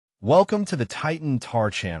Welcome to the Titan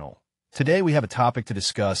Tar channel. Today we have a topic to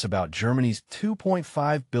discuss about Germany's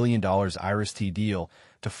 $2.5 billion IRIS-T deal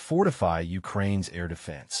to fortify Ukraine's air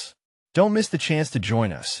defense. Don't miss the chance to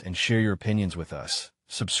join us and share your opinions with us,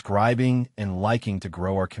 subscribing and liking to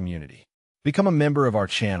grow our community. Become a member of our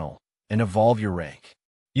channel and evolve your rank.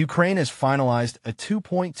 Ukraine has finalized a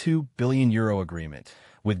 €2.2 billion agreement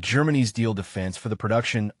with Germany's Deal Defense for the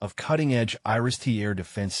production of cutting-edge IRIS-T air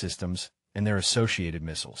defense systems and their associated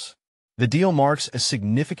missiles. The deal marks a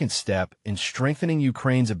significant step in strengthening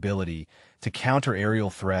Ukraine's ability to counter aerial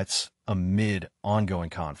threats amid ongoing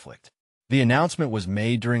conflict. The announcement was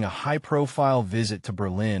made during a high-profile visit to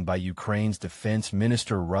Berlin by Ukraine's Defense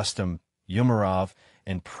Minister Rustem Umerov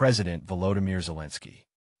and President Volodymyr Zelensky.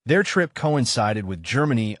 Their trip coincided with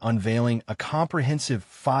Germany unveiling a comprehensive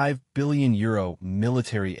 €5 billion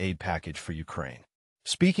military aid package for Ukraine.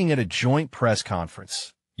 Speaking at a joint press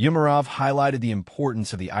conference, Umerov highlighted the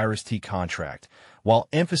importance of the IRIS-T contract while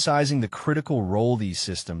emphasizing the critical role these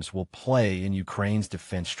systems will play in Ukraine's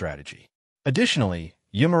defense strategy. Additionally,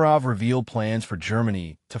 Umerov revealed plans for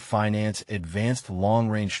Germany to finance advanced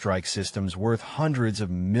long-range strike systems worth hundreds of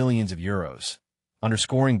millions of euros,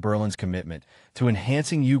 underscoring Berlin's commitment to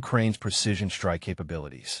enhancing Ukraine's precision strike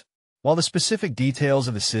capabilities. While the specific details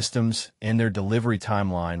of the systems and their delivery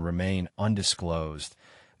timeline remain undisclosed,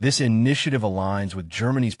 this initiative aligns with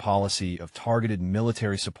Germany's policy of targeted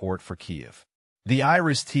military support for Kyiv. The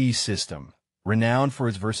IRIS-T system, renowned for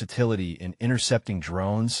its versatility in intercepting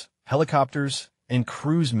drones, helicopters, and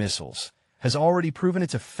cruise missiles, has already proven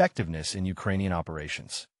its effectiveness in Ukrainian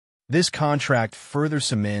operations. This contract further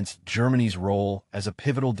cements Germany's role as a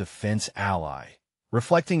pivotal defense ally,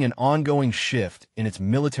 reflecting an ongoing shift in its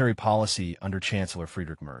military policy under Chancellor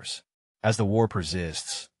Friedrich Merz. As the war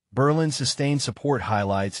persists, Berlin's sustained support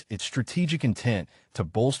highlights its strategic intent to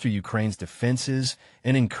bolster Ukraine's defenses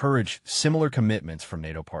and encourage similar commitments from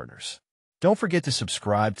NATO partners. Don't forget to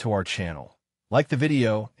subscribe to our channel, like the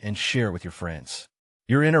video, and share it with your friends.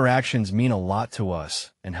 Your interactions mean a lot to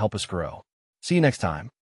us and help us grow. See you next time.